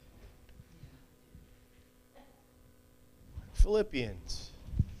Philippians.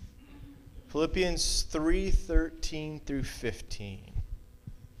 Philippians 3:13 through 15.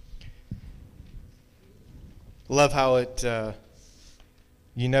 Love how it,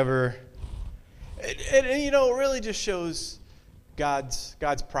 you never, and you know, it really just shows God's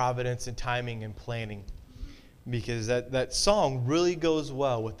providence and timing and planning, because that song really goes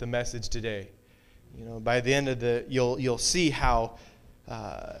well with the message today. You know, by the end of you'll see how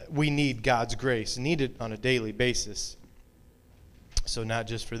we need God's grace, need it on a daily basis. So not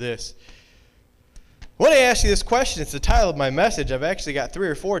just for this. I want to ask you this question. It's the title of my message. I've actually got 3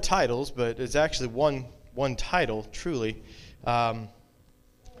 or 4 titles, but it's actually one title, truly. What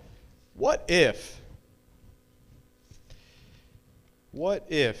if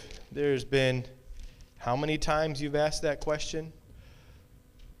there's been, how many times you've asked that question?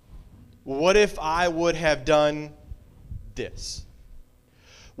 What if I would have done this?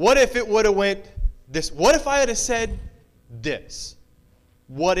 What if it would have went this? What if I had said this?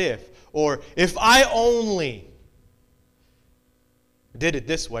 What if? Or if I only did it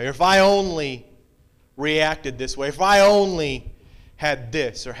this way, or if I only reacted this way, if I only had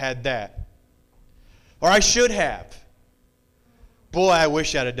this or had that, or I should have. Boy, I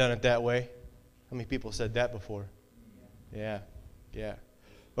wish I'd have done it that way. How many people said that before? Yeah.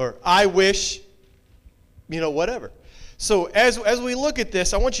 Or I wish, whatever. So as we look at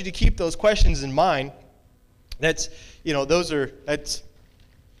this, I want you to keep those questions in mind. That's,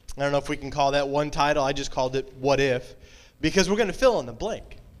 I don't know if we can call that one title. I just called it What If, because we're going to fill in the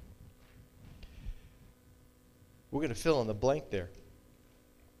blank. We're going to fill in the blank there.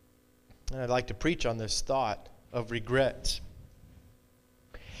 And I'd like to preach on this thought of regrets.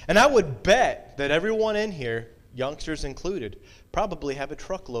 And I would bet that everyone in here, youngsters included, probably have a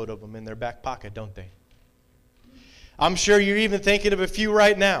truckload of them in their back pocket, don't they? I'm sure you're even thinking of a few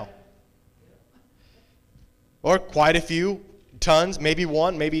right now. Or quite a few, tons, maybe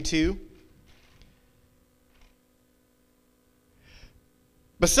 1, maybe 2.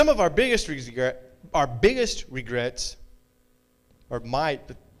 But some of our biggest regrets, or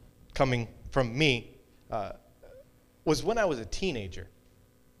coming from me, was when I was a teenager.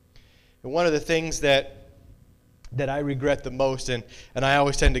 And one of the things that I regret the most, and I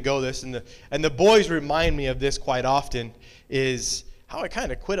always tend to go this, and the boys remind me of this quite often, is how I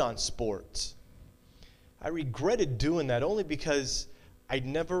kind of quit on sports. I regretted doing that only because I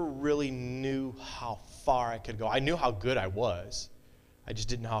never really knew how far I could go. I knew how good I was. I just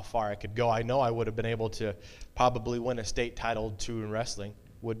didn't know how far I could go. I know I would have been able to probably win a state title or 2 in wrestling.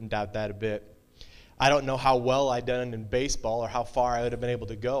 Wouldn't doubt that a bit. I don't know how well I'd done in baseball or how far I would have been able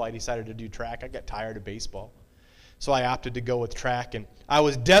to go. I decided to do track. I got tired of baseball. So I opted to go with track. And I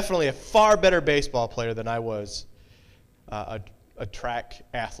was definitely a far better baseball player than I was a track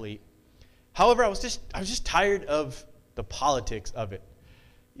athlete. However, I was just tired of the politics of it.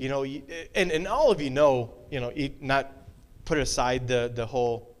 And all of you know, not put aside the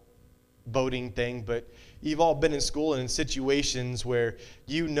whole voting thing, but you've all been in school and in situations where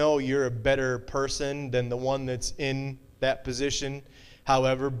you're a better person than the one that's in that position.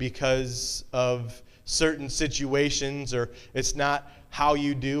 However, because of certain situations, or it's not how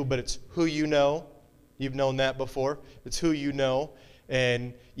you do, but it's who you know. You've known that before. It's who you know,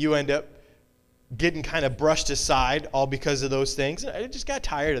 and you end up getting kind of brushed aside all because of those things. I just got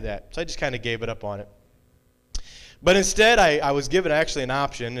tired of that, so I just kind of gave it up on it. But instead, I was given actually an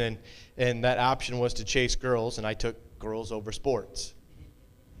option, and that option was to chase girls, and I took girls over sports.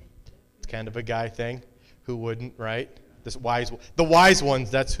 It's kind of a guy thing. Who wouldn't, right? The wise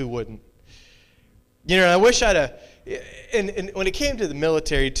ones, that's who wouldn't. I wish I'd have, and when it came to the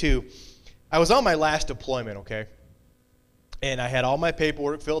military too, I was on my last deployment, okay? And I had all my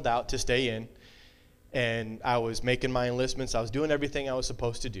paperwork filled out to stay in, and I was making my enlistments. I was doing everything I was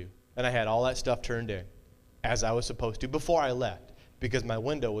supposed to do, and I had all that stuff turned in as I was supposed to before I left, because my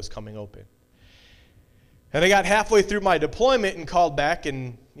window was coming open. And I got halfway through my deployment and called back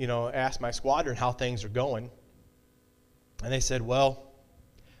and, asked my squadron how things are going. And they said, well,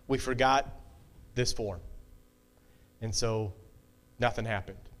 we forgot this form. And so nothing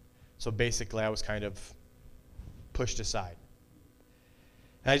happened. So basically I was kind of pushed aside.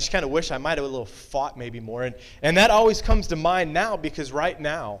 And I just kind of wish I might have a little fought maybe more. And that always comes to mind now, because right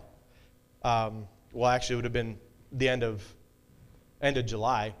now, actually it would have been the end of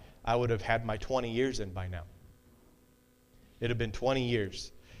July, I would have had my 20 years in by now. It would have been 20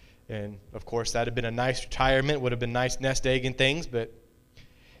 years. And, of course, that would have been a nice retirement, would have been nice nest egg and things, but,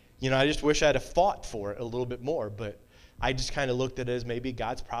 I just wish I had fought for it a little bit more, but I just kind of looked at it as maybe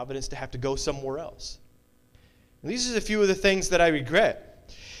God's providence to have to go somewhere else. And these are a few of the things that I regret.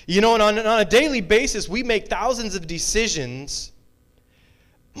 You know, and on a daily basis, we make thousands of decisions.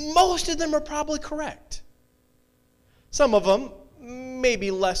 Most of them are probably correct. Some of them may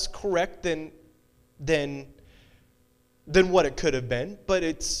be less correct than what it could have been, but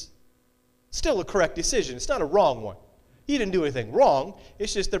it's still a correct decision. It's not a wrong one. You didn't do anything wrong.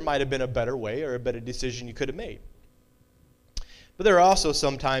 It's just there might have been a better way or a better decision you could have made. But there are also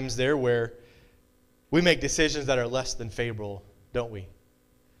some times there where we make decisions that are less than favorable, don't we?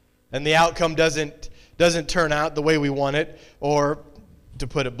 And the outcome doesn't turn out the way we want it, or to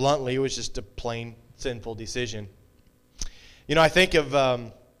put it bluntly, it was just a plain sinful decision. You know, I think of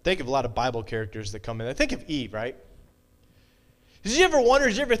a lot of Bible characters that come in. I think of Eve, right? Did you ever wonder,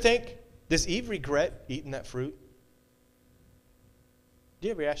 did you ever think, does Eve regret eating that fruit? Do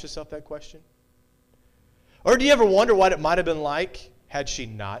you ever ask yourself that question? Or do you ever wonder what it might have been like had she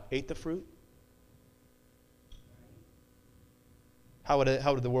not ate the fruit? How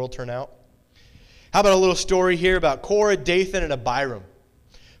did the world turn out? How about a little story here about Korah, Dathan, and Abiram?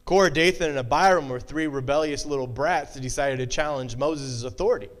 Korah, Dathan, and Abiram were three rebellious little brats that decided to challenge Moses'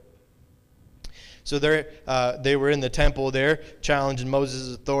 authority. So they were in the temple there, challenging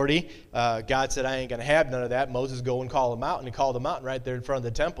Moses' authority. God said, I ain't going to have none of that. Moses, go and call them out. And he called them out, and right there in front of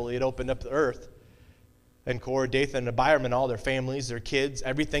the temple, he had opened up the earth. And Korah, Dathan, and Abiram, and all their families, their kids,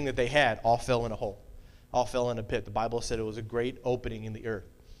 everything that they had, all fell in a hole. All fell in a pit. The Bible said it was a great opening in the earth.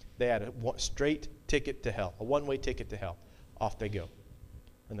 They had a straight ticket to hell, a one-way ticket to hell. Off they go.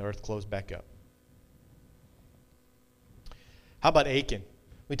 And the earth closed back up. How about Achan?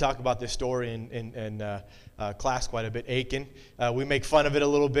 We talk about this story in class quite a bit. Achan. We make fun of it a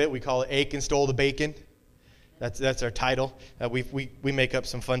little bit. We call it Achan Stole the Bacon. That's our title. We make up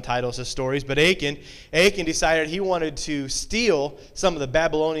some fun titles of stories. But Achan decided he wanted to steal some of the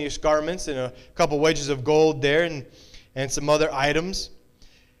Babylonian garments and a couple wedges of gold there and some other items.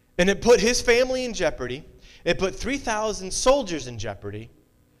 And it put his family in jeopardy. It put 3,000 soldiers in jeopardy.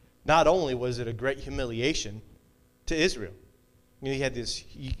 Not only was it a great humiliation to Israel. You got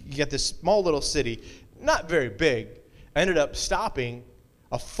this small little city, not very big, ended up stopping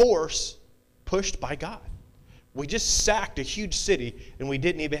a force pushed by God. We just sacked a huge city, and we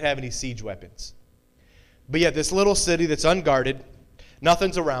didn't even have any siege weapons. But yet this little city that's unguarded,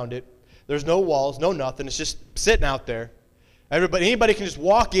 nothing's around it, there's no walls, no nothing, it's just sitting out there. Anybody can just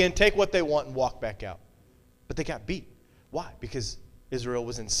walk in, take what they want, and walk back out. But they got beat. Why? Because Israel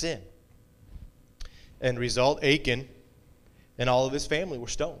was in sin. And result, Achan and all of his family were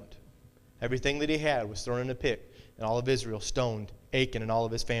stoned. Everything that he had was thrown in a pit, and all of Israel stoned Achan and all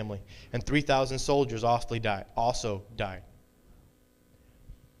of his family. And 3,000 soldiers also died.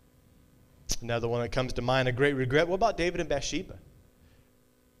 Another one that comes to mind, a great regret. What about David and Bathsheba?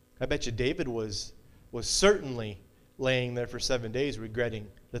 I bet you David was certainly laying there for 7 days regretting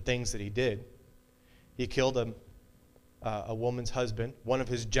the things that he did. He killed a woman's husband, one of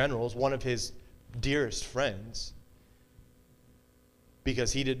his generals, one of his dearest friends,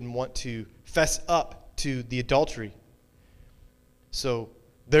 because he didn't want to fess up to the adultery. So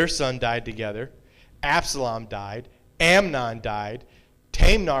their son died together. Absalom died. Amnon died.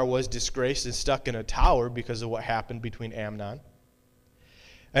 Tamar was disgraced and stuck in a tower because of what happened between Amnon.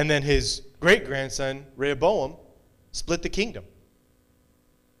 And then his great-grandson, Rehoboam, split the kingdom.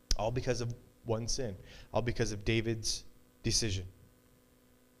 All because of one sin. All because of David's decision.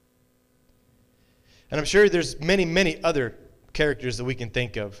 And I'm sure there's many, many other characters that we can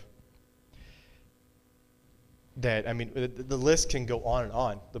think of. That, I mean, the list can go on and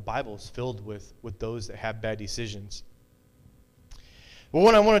on. The Bible is filled with those that have bad decisions. Well,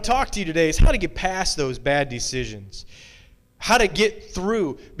 what I want to talk to you today is how to get past those bad decisions. How to get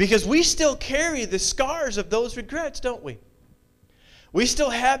through. Because we still carry the scars of those regrets, don't we? We still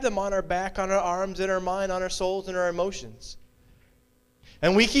have them on our back, on our arms, in our mind, on our souls, and our emotions.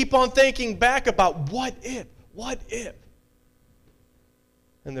 And we keep on thinking back about what if?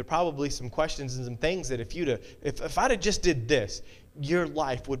 And there are probably some questions and some things that if I'd have just did this, your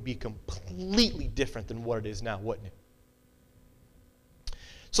life would be completely different than what it is now, wouldn't it?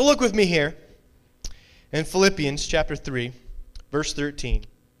 So look with me here in Philippians chapter 3, verse 13.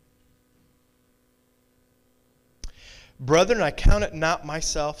 Brethren, I count it not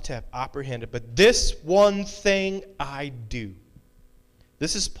myself to have apprehended, but this one thing I do.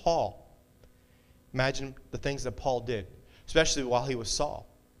 This is Paul. Imagine the things that Paul did, especially while he was Saul,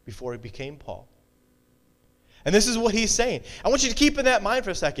 before he became Paul. And this is what he's saying. I want you to keep in that mind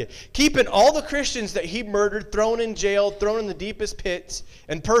for a second. Keep in all the Christians that he murdered, thrown in jail, thrown in the deepest pits,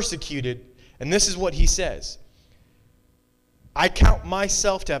 and persecuted. And this is what he says. I count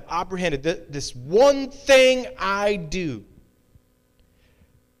myself to have apprehended this one thing I do.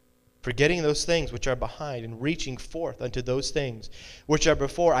 Forgetting those things which are behind and reaching forth unto those things which are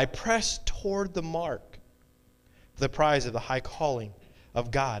before, I press toward the mark for the prize of the high calling of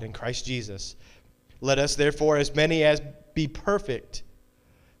God in Christ Jesus. Let us therefore, as many as be perfect,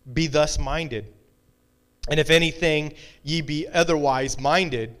 be thus minded. And if anything ye be otherwise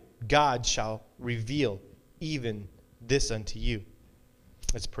minded, God shall reveal even this unto you.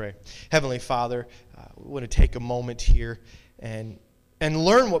 Let's pray. Heavenly Father, we want to take a moment here and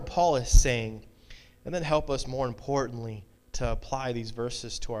learn what Paul is saying, and then help us, more importantly, to apply these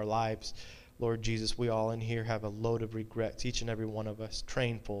verses to our lives. Lord Jesus, we all in here have a load of regrets, each and every one of us,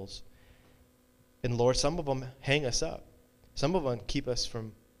 trainfuls. And Lord, some of them hang us up. Some of them keep us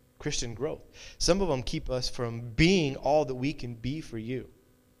from Christian growth. Some of them keep us from being all that we can be for you.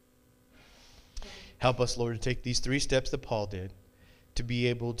 Help us, Lord, to take these 3 steps that Paul did, to be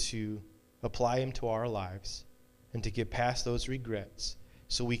able to apply them to our lives, and to get past those regrets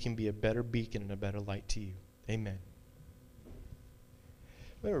so we can be a better beacon and a better light to you. Amen.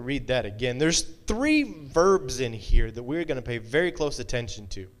 I'm going to read that again. There's 3 verbs in here that we're going to pay very close attention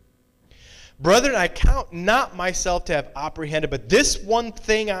to. Brethren, I count not myself to have apprehended, but this one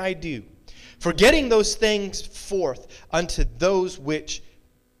thing I do, forgetting those things forth unto those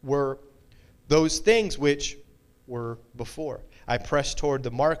things which were before. I press toward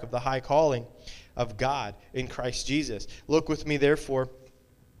the mark of the high calling of God in Christ Jesus. Look with me, therefore,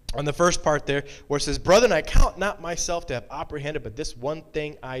 on the first part there, where it says, Brethren, I count not myself to have apprehended, but this one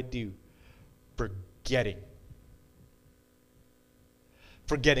thing I do, forgetting.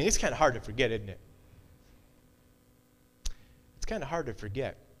 Forgetting. It's kind of hard to forget, isn't it? It's kind of hard to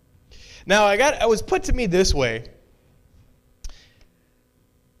forget. Now, I was put to me this way,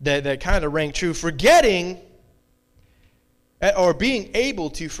 that kind of rang true. Forgetting, or being able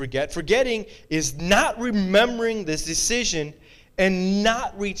to forget, forgetting is not remembering this decision and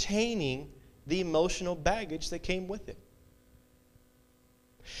not retaining the emotional baggage that came with it.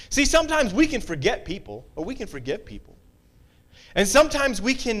 See, sometimes we can forget people, or we can forgive people. And sometimes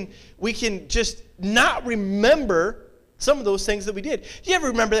we can just not remember some of those things that we did. Do you ever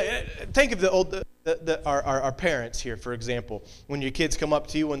remember that? Think of our parents here, for example. When your kids come up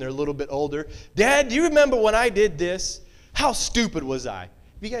to you when they're a little bit older. Dad, do you remember when I did this? How stupid was I? Have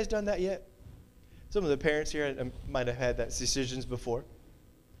you guys done that yet? Some of the parents here might have had that decisions before.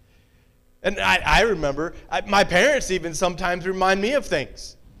 And I remember, my parents even sometimes remind me of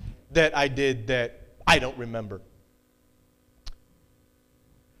things that I did that I don't remember.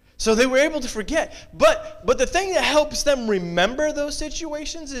 So they were able to forget. But the thing that helps them remember those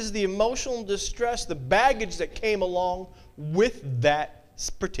situations is the emotional distress, the baggage that came along with that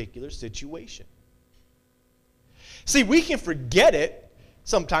particular situation. See, we can forget it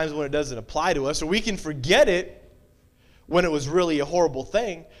sometimes when it doesn't apply to us, or we can forget it when it was really a horrible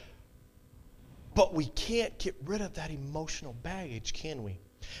thing, but we can't get rid of that emotional baggage, can we?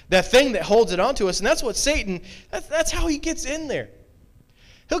 That thing that holds it onto us, and that's what Satan, that's how he gets in there.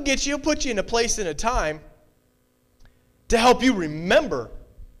 He'll put you in a place and a time to help you remember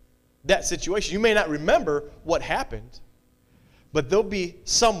that situation. You may not remember what happened, but there'll be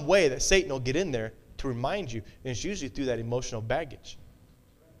some way that Satan will get in there to remind you, and it's usually through that emotional baggage.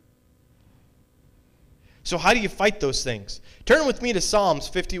 So how do you fight those things? Turn with me to Psalms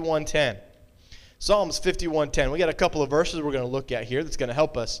 51:10. Psalms 51:10. We got a couple of verses we're going to look at here that's going to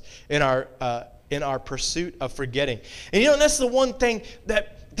help us in our pursuit of forgetting. And that's the one thing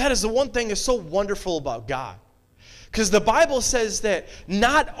that is the one thing that's so wonderful about God. Because the Bible says that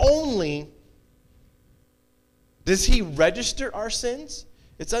not only does he register our sins,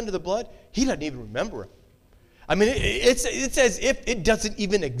 it's under the blood, he doesn't even remember them. I mean, it's as if it doesn't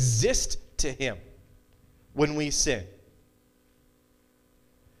even exist to him when we sin.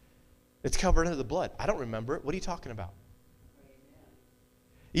 It's covered under the blood. I don't remember it. What are you talking about?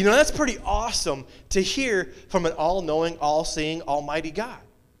 That's pretty awesome to hear from an all-knowing, all-seeing, almighty God.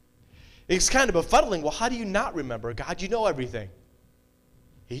 It's kind of befuddling. Well, how do you not remember? God, you know everything.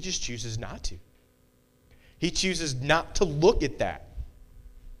 He just chooses not to. He chooses not to look at that.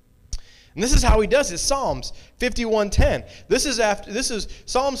 And this is how he does it. Psalms 51:10. This is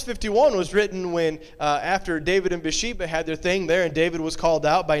Psalms 51 was written when after David and Bathsheba had their thing there, and David was called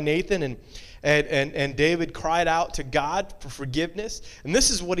out by Nathan, and David cried out to God for forgiveness. And this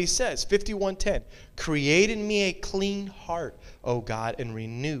is what he says, 51:10. Create in me a clean heart, O God, and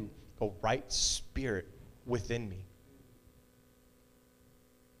renew a right spirit within me.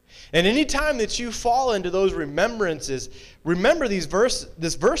 And any time that you fall into those remembrances, remember this verse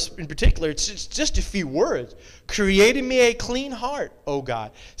in particular, it's just a few words. Create in me a clean heart, O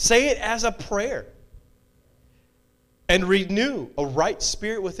God. Say it as a prayer. and renew a right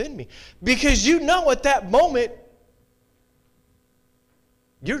spirit within me. Because you know at that moment,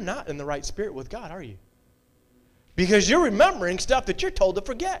 you're not in the right spirit with God, are you? Because you're remembering stuff that you're told to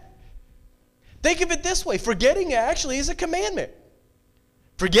forget. Think of it this way. Forgetting actually is a commandment.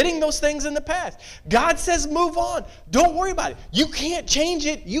 Forgetting those things in the past. God says move on. Don't worry about it. You can't change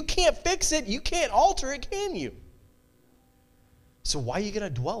it. You can't fix it. You can't alter it, can you? So why are you going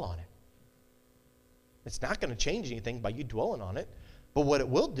to dwell on it? It's not going to change anything by you dwelling on it. But what it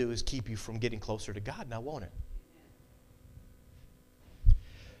will do is keep you from getting closer to God, now won't it?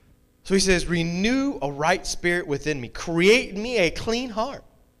 So he says, renew a right spirit within me. Create in me a clean heart.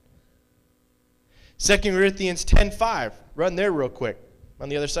 2 Corinthians 10:5. Run there real quick. On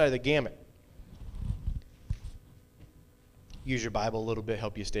the other side of the gamut. Use your Bible a little bit,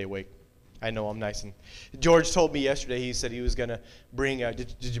 help you stay awake. I know I'm nice. And George told me yesterday, he said he was going to bring,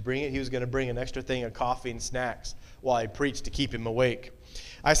 did you bring it? He was going to bring an extra thing of coffee and snacks while I preached to keep him awake.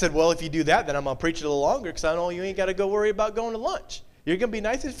 I said, well, if you do that, then I'm going to preach a little longer because I know you ain't got to go worry about going to lunch. You're going to be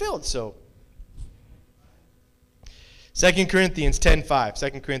nice and filled, so. 2 Corinthians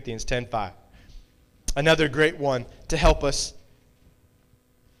 10:5. 2 Corinthians 10:5. Another great one to help us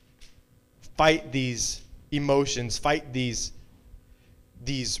fight these emotions, fight these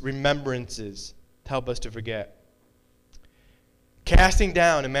remembrances, to help us to forget. Casting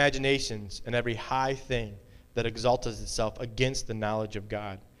down imaginations and every high thing that exalts itself against the knowledge of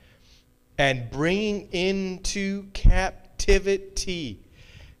God, and bringing into captivity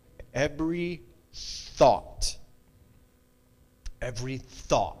every thought. Every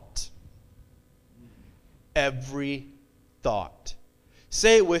thought. Every thought.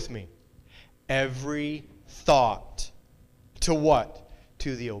 Say it with me. Every thought. To what?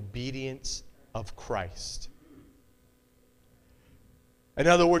 To the obedience of Christ. In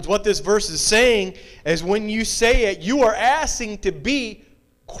other words, what this verse is saying is when you say it, you are asking to be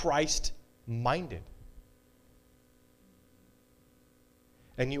Christ-minded.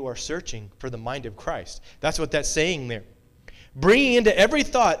 And you are searching for the mind of Christ. That's what that's saying there. Bringing into every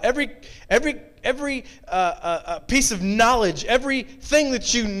thought, every piece of knowledge, everything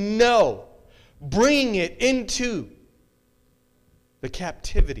that you know, bringing it into the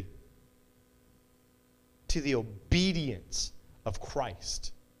captivity to the obedience of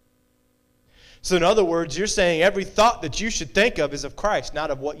Christ. So in other words, you're saying every thought that you should think of is of Christ, not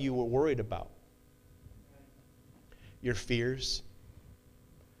of what you were worried about. Your fears,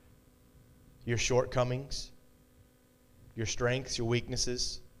 your shortcomings, your strengths, your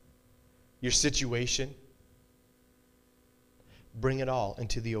weaknesses, your situation. Bring it all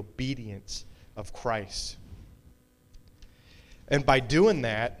into the obedience of Christ. And by doing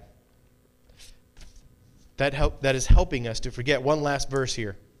that, that is helping us to forget. One last verse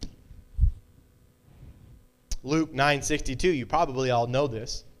here. Luke 9:62. You probably all know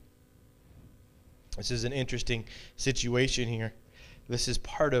this. This is an interesting situation here. This is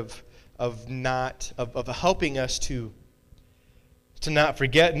part of helping us to not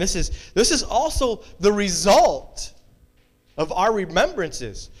forget. And this is also the result of our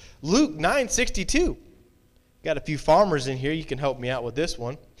remembrances. Luke 9:62. Got a few farmers in here. You can help me out with this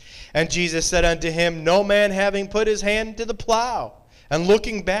one. And Jesus said unto him, no man having put his hand to the plow and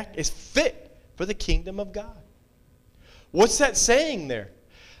looking back is fit for the kingdom of God. What's that saying there?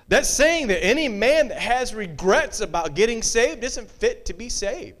 That's saying that any man that has regrets about getting saved isn't fit to be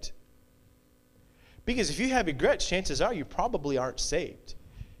saved. Because if you have regrets, chances are you probably aren't saved.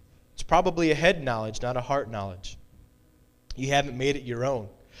 It's probably a head knowledge, not a heart knowledge. You haven't made it your own.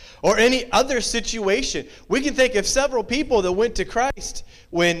 Or any other situation. We can think of several people that went to Christ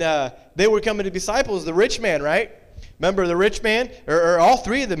when they were coming to disciples. The rich man, right? Remember the rich man? Or all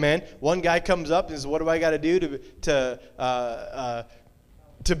three of the men. One guy comes up and says, what do I got to do to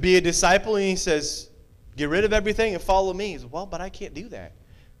be a disciple? And he says, get rid of everything and follow me. He says, well, but I can't do that.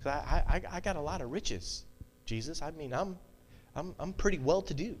 Because I got a lot of riches, Jesus. I mean, I'm pretty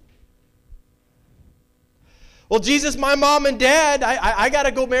well-to-do. Well, Jesus, my mom and dad, I got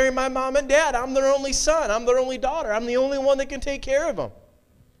to go marry my mom and dad. I'm their only son. I'm their only daughter. I'm the only one that can take care of them.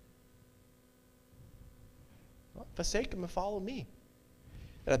 Well, forsake them and follow me.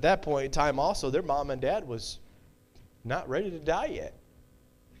 And at that point in time also, their mom and dad was not ready to die yet.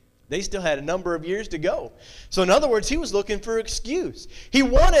 They still had a number of years to go. So in other words, he was looking for an excuse. He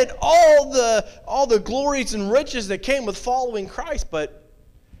wanted all the glories and riches that came with following Christ, but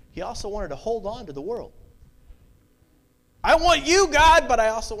he also wanted to hold on to the world. I want you, God, but I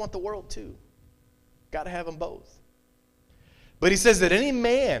also want the world too. Got to have them both. But he says that any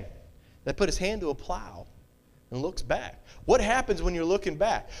man that put his hand to a plow and looks back? What happens when you're looking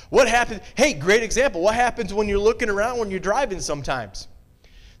back? What happens? Hey, great example. What happens when you're looking around when you're driving sometimes?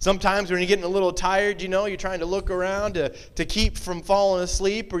 Sometimes when you're getting a little tired, you're trying to look around to keep from falling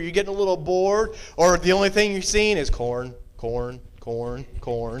asleep, or you're getting a little bored, or the only thing you're seeing is corn, corn, corn,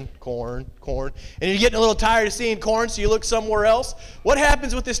 corn, corn, corn. And you're getting a little tired of seeing corn, so you look somewhere else. What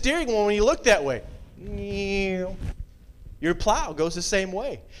happens with the steering wheel when you look that way? Your plow goes the same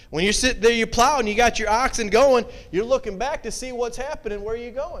way. When you're sitting there, you plow, and you got your oxen going, you're looking back to see what's happening, where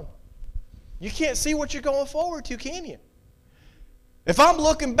you're going. You can't see what you're going forward to, can you? If I'm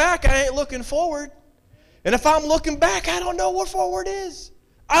looking back, I ain't looking forward. And if I'm looking back, I don't know where forward is.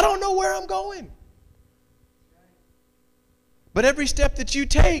 I don't know where I'm going. But every step that you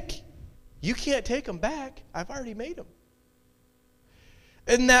take, you can't take them back. I've already made them.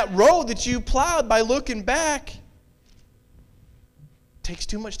 And that road that you plowed by looking back takes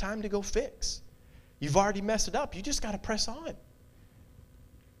too much time to go fix. You've already messed it up. You just got to press on.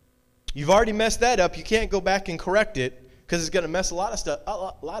 You've already messed that up. You can't go back and correct it, because it's going to mess a lot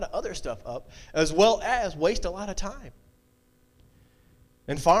of other stuff up, as well as waste a lot of time.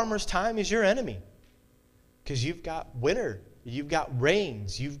 And farmers' time is your enemy, because you've got winter, you've got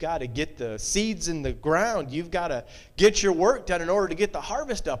rains, you've got to get the seeds in the ground, you've got to get your work done in order to get the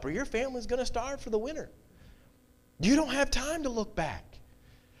harvest up, or your family's going to starve for the winter. You don't have time to look back.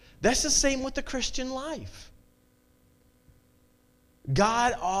 That's the same with the Christian life.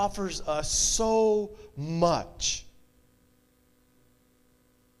 God offers us so much.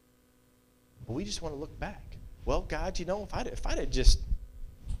 But we just want to look back. Well, God, if I'd have just,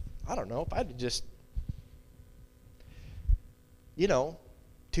 I don't know, if I'd have just,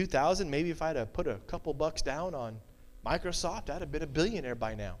 2000, maybe if I'd have put a couple bucks down on Microsoft, I'd have been a billionaire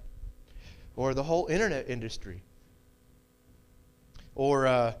by now. Or the whole internet industry. Or,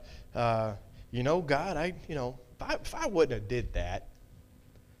 God, if I wouldn't have did that,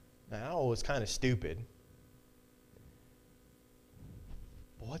 I was kind of stupid.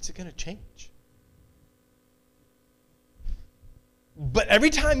 But what's it going to change? But every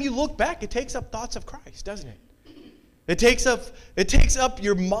time you look back, it takes up thoughts of Christ, doesn't it? It takes up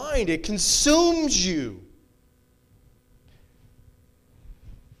your mind. It consumes you.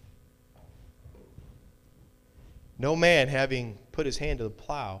 No man, having put his hand to the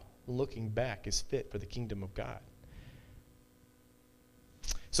plow, looking back, is fit for the kingdom of God.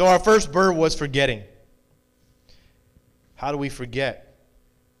 So our first verb was forgetting. How do we forget?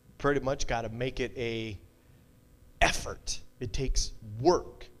 Pretty much got to make it a effort. It takes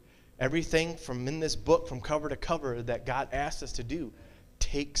work. Everything from in this book, from cover to cover, that God asked us to do,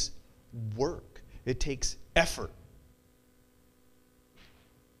 takes work. It takes effort.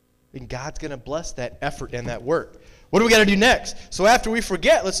 And God's going to bless that effort and that work. What do we got to do next? So after we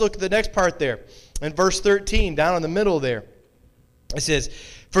forget, let's look at the next part there. In verse 13, down in the middle there, it says,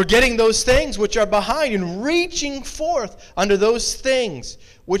 forgetting those things which are behind and reaching forth unto those things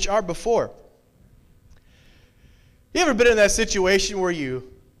which are before. You ever been in that situation where you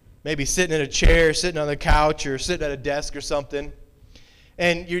maybe sitting in a chair, sitting on the couch, or sitting at a desk or something,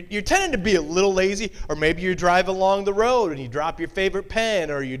 and you're tending to be a little lazy, or maybe you're driving along the road and you drop your favorite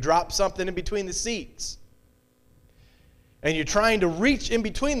pen, or you drop something in between the seats, and you're trying to reach in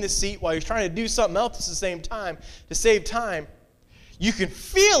between the seat while you're trying to do something else at the same time to save time. You can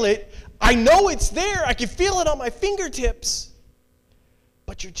feel it. I know it's there. I can feel it on my fingertips.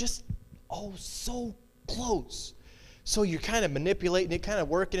 But you're just, so close. So you're kind of manipulating it, kind of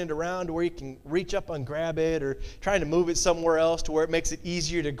working it around to where you can reach up and grab it, or trying to move it somewhere else to where it makes it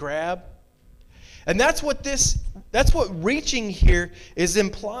easier to grab. And that's what reaching here is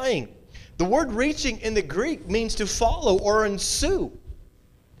implying. The word reaching in the Greek means to follow or ensue,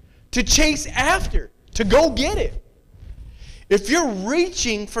 to chase after, to go get it. If you're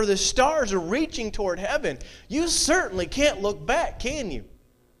reaching for the stars or reaching toward heaven, you certainly can't look back, can you?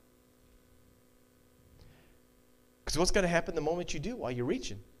 Because what's going to happen the moment you do while you're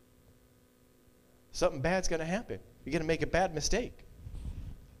reaching? Something bad's going to happen. You're going to make a bad mistake.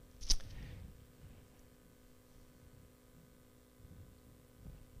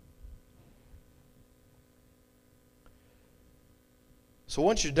 So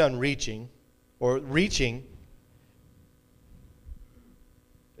once you're done reaching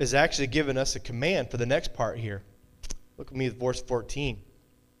is actually giving us a command for the next part here. Look at me at verse 14.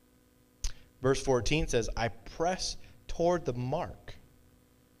 Verse 14 says, I press toward the mark.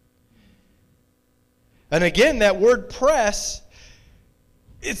 And again, that word press,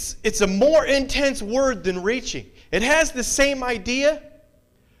 it's a more intense word than reaching. It has the same idea,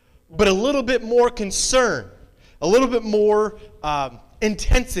 but a little bit more concern, a little bit more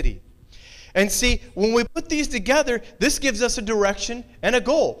intensity. And see, when we put these together, this gives us a direction and a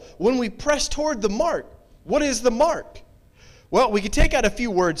goal. When we press toward the mark, what is the mark? Well, we can take out a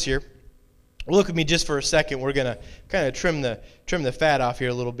few words here. Look at me just for a second. We're going to kind of trim the fat off here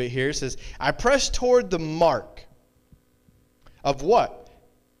a little bit here. It says, I press toward the mark of what?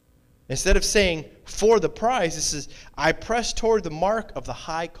 Instead of saying for the prize, this is, I press toward the mark of the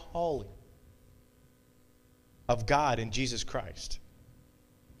high calling of God in Jesus Christ.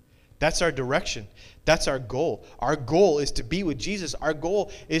 That's our direction. That's our goal. Our goal is to be with Jesus. Our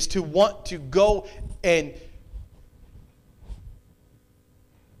goal is to want to go and,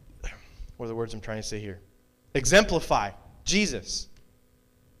 what are the words I'm trying to say here? Exemplify Jesus.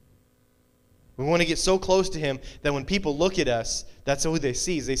 We want to get so close to him that when people look at us, that's who they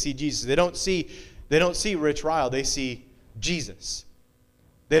see. They see Jesus. They don't see Rich Reihl. They see Jesus.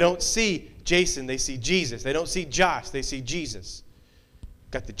 They don't see Jason. They see Jesus. They don't see Josh. They see Jesus.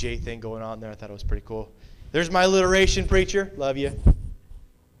 Got the J thing going on there. I thought it was pretty cool. There's my alliteration, preacher. Love you.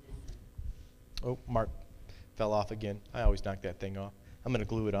 Oh, Mark fell off again. I always knock that thing off. I'm going to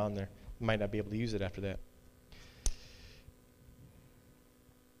glue it on there. Might not be able to use it after that.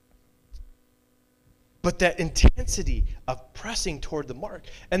 But that intensity of pressing toward the mark.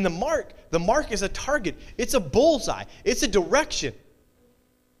 And the mark is a target. It's a bullseye. It's a direction.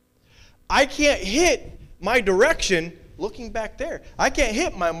 I can't hit my direction looking back there. I can't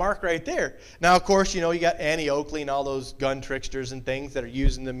hit my mark right there. Now, of course, you got Annie Oakley and all those gun tricksters and things that are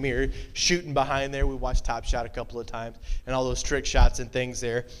using the mirror, shooting behind there. We watched Top Shot a couple of times, and all those trick shots and things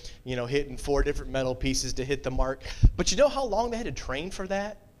there, hitting 4 different metal pieces to hit the mark. But you know how long they had to train for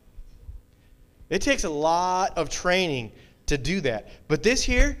that? It takes a lot of training to do that. But this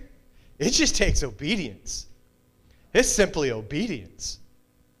here, it just takes obedience. It's simply obedience.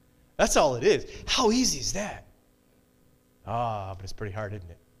 That's all it is. How easy is that? But it's pretty hard, isn't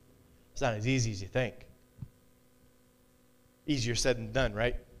it? It's not as easy as you think. Easier said than done,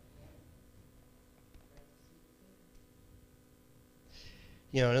 right?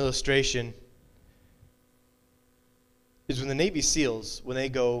 An illustration is when the Navy SEALs, when they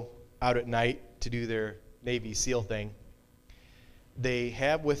go out at night to do their Navy SEAL thing, they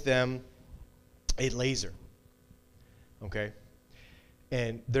have with them a laser, okay?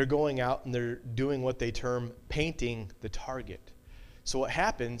 And they're going out and they're doing what they term painting the target. So what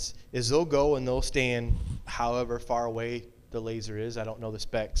happens is they'll go and they'll stand however far away the laser is. I don't know the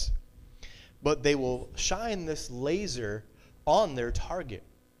specs. But they will shine this laser on their target.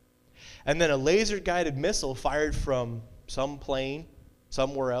 And then a laser-guided missile fired from some plane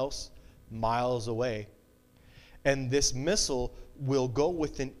somewhere else, miles away. And this missile will go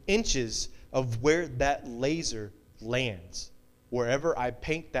within inches of where that laser lands. Wherever I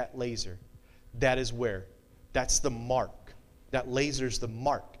paint that laser, that is where. That's the mark. That laser's the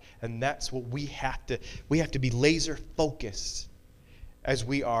mark. And that's what we have to be laser focused as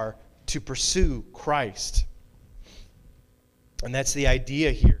we are to pursue Christ. And that's the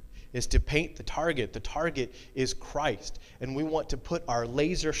idea here, is to paint the target. The target is Christ. And we want to put our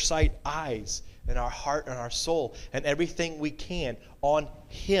laser sight eyes and our heart and our soul and everything we can on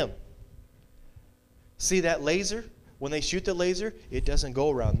him. See that laser? When they shoot the laser, it doesn't go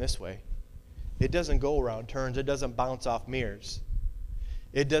around this way. It doesn't go around turns. It doesn't bounce off mirrors.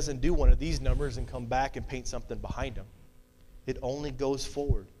 It doesn't do one of these numbers and come back and paint something behind them. It only goes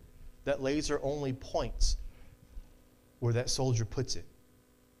forward. That laser only points where that soldier puts it.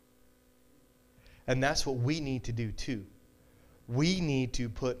 And that's what we need to do too. We need to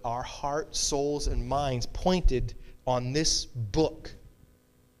put our hearts, souls, and minds pointed on this book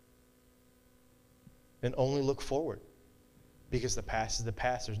and only look forward. Because the past is the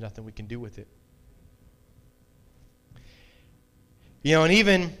past. There's nothing we can do with it. And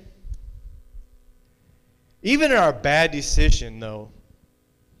even in our bad decision, though,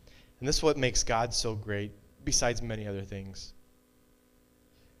 and this is what makes God so great, besides many other things.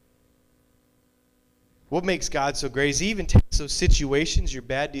 What makes God so great is he even takes those situations, your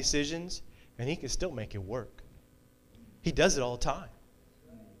bad decisions, and he can still make it work. He does it all the time.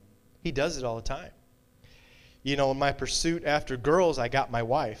 He does it all the time. In my pursuit after girls, I got my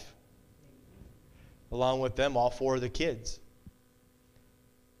wife. Along with them, all 4 of the kids.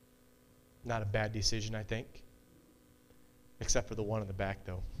 Not a bad decision, I think. Except for the one in the back,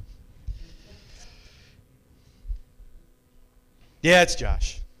 though. Yeah, it's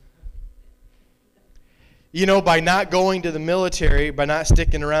Josh. By not going to the military, by not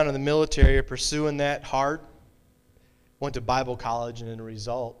sticking around in the military or pursuing that hard, went to Bible college, and as a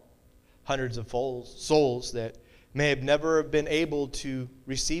result, hundreds of souls that may have never been able to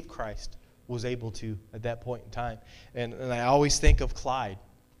receive Christ was able to at that point in time. And I always think of Clyde.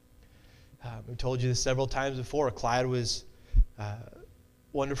 I told you this several times before. Clyde was a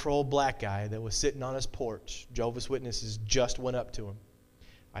wonderful old black guy that was sitting on his porch. Jehovah's Witnesses just went up to him.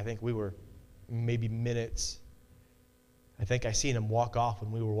 I think we were maybe minutes. I think I seen him walk off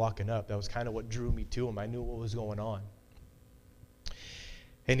when we were walking up. That was kind of what drew me to him. I knew what was going on.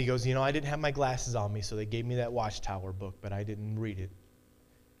 And he goes, I didn't have my glasses on me, so they gave me that Watchtower book, but I didn't read it.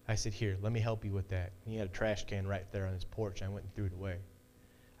 I said, here, let me help you with that. And he had a trash can right there on his porch. I went and threw it away.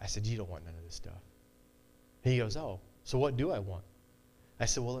 I said, you don't want none of this stuff. He goes, oh, so what do I want? I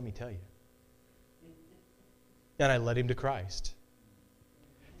said, well, let me tell you. And I led him to Christ.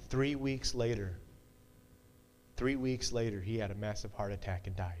 3 weeks later, he had a massive heart attack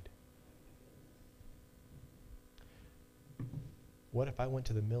and died. What if I went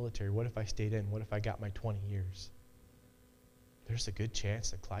to the military? What if I stayed in? What if I got my 20 years? There's a good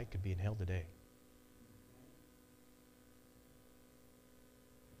chance that Clyde could be in hell today.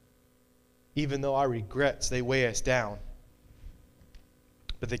 Even though our regrets, they weigh us down,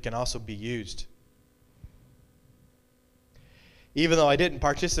 but they can also be used. Even though I didn't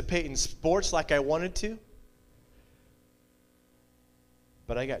participate in sports like I wanted to,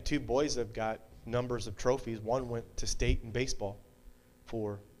 but I got 2 boys that have got numbers of trophies. One went to state in baseball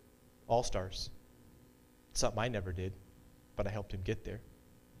for All-Stars. Something I never did, but I helped him get there.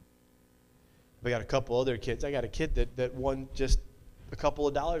 I got a couple other kids. I got a kid that won just a couple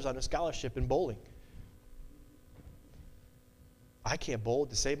of dollars on a scholarship in bowling. I can't bowl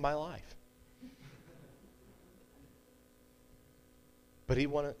to save my life. But he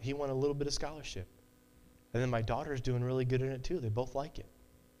won a little bit of scholarship. And then my daughter's doing really good in it too. They both like it.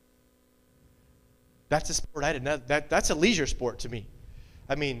 That's a sport I didn't. That's a leisure sport to me.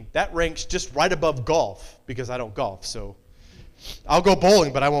 I mean, that ranks just right above golf because I don't golf. So I'll go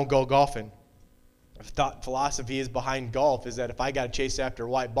bowling, but I won't go golfing. Philosophy is behind golf is that if I got to chase after a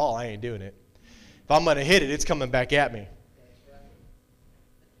white ball, I ain't doing it. If I'm going to hit it, it's coming back at me.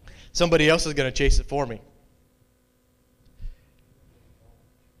 Somebody else is going to chase it for me.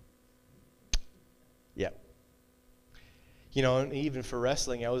 Yeah. And even for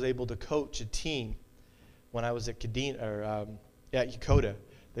wrestling, I was able to coach a team when I was at Yakota.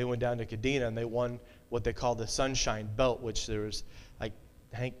 They went down to Kadena and they won what they call the Sunshine Belt, which there was, I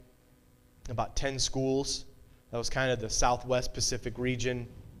think, about 10 schools. That was kind of the Southwest Pacific region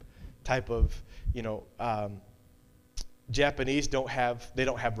type of, Japanese don't have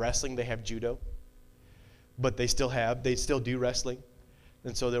wrestling, they have judo. But they still do wrestling.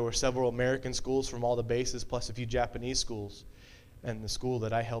 And so there were several American schools from all the bases plus a few Japanese schools. And the school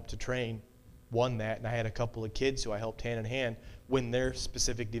that I helped to train won that, and I had a couple of kids who I helped hand in hand win their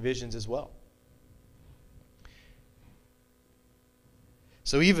specific divisions as well.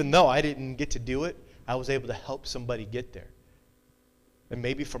 So even though I didn't get to do it, I was able to help somebody get there. And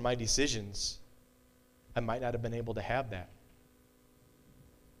maybe for my decisions, I might not have been able to have that.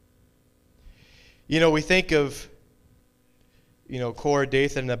 We think of, Korah,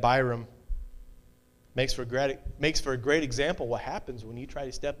 Dathan, and Abiram. Makes for a great example what happens when you try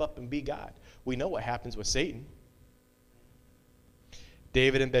to step up and be God. We know what happens with Satan.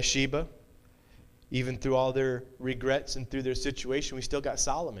 David and Bathsheba, even through all their regrets and through their situation, we still got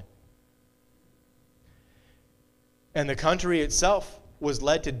Solomon. And the country itself was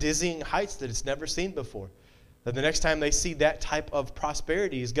led to dizzying heights that it's never seen before. That the next time they see that type of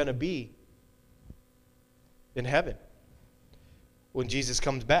prosperity is going to be in heaven when Jesus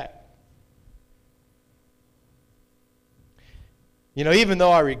comes back. Even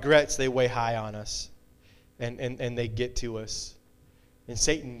though our regrets, they weigh high on us and they get to us. And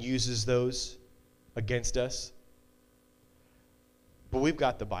Satan uses those against us. But we've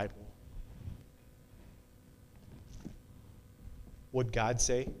got the Bible. What'd God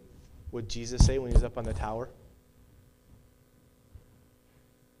say? What'd Jesus say when he was up on the tower?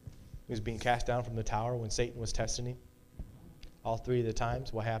 He was being cast down from the tower when Satan was testing him. All 3 of the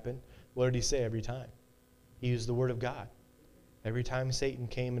times, what happened? What did he say every time? He used the Word of God. Every time Satan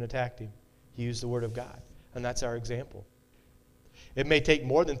came and attacked him, he used the Word of God. And that's our example. It may take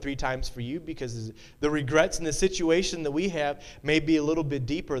more than 3 times for you because the regrets and the situation that we have may be a little bit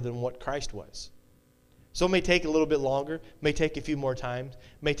deeper than what Christ was. So it may take a little bit longer, may take a few more times,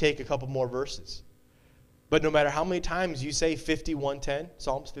 may take a couple more verses. But no matter how many times you say 51:10,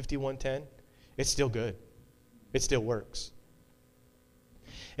 Psalms 51:10, it's still good. It still works.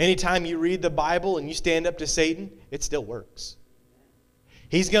 Anytime you read the Bible and you stand up to Satan, it still works.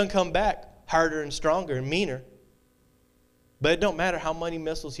 He's going to come back harder and stronger and meaner. But it don't matter how many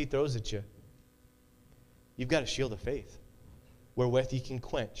missiles he throws at you. You've got a shield of faith wherewith you can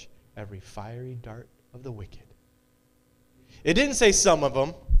quench every fiery dart of the wicked. It didn't say some of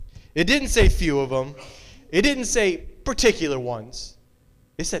them. It didn't say few of them. It didn't say particular ones.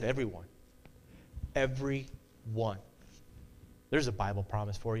 It said everyone. Everyone. There's a Bible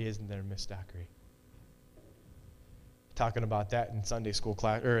promise for you, isn't there, Miss Dockery? Talking about that in Sunday school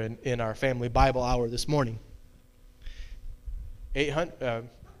class, or in our family Bible hour this morning. 800.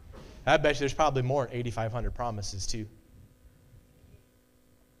 I bet you there's probably more than 8,500 promises too.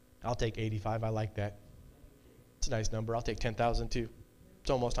 I'll take 85. I like that. It's a nice number. I'll take 10,000 too. It's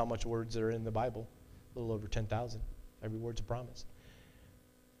almost how much words are in the Bible. A little over 10,000. Every word's a promise.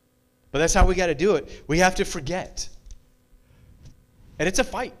 But that's how we got to do it. We have to forget. And it's a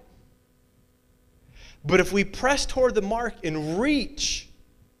fight. But if we press toward the mark and reach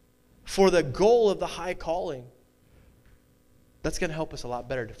for the goal of the high calling, that's going to help us a lot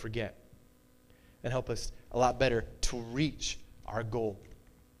better to forget and help us a lot better to reach our goal.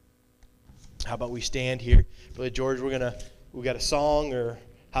 How about we stand here? Brother George, we got a song, or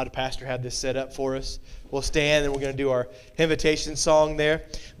how did Pastor have this set up for us? We'll stand and we're going to do our invitation song there.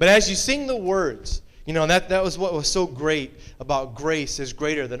 But as you sing the words, and that was what was so great about grace is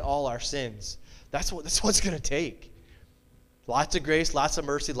greater than all our sins. That's what it's going to take. Lots of grace, lots of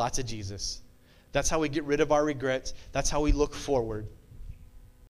mercy, lots of Jesus. That's how we get rid of our regrets. That's how we look forward.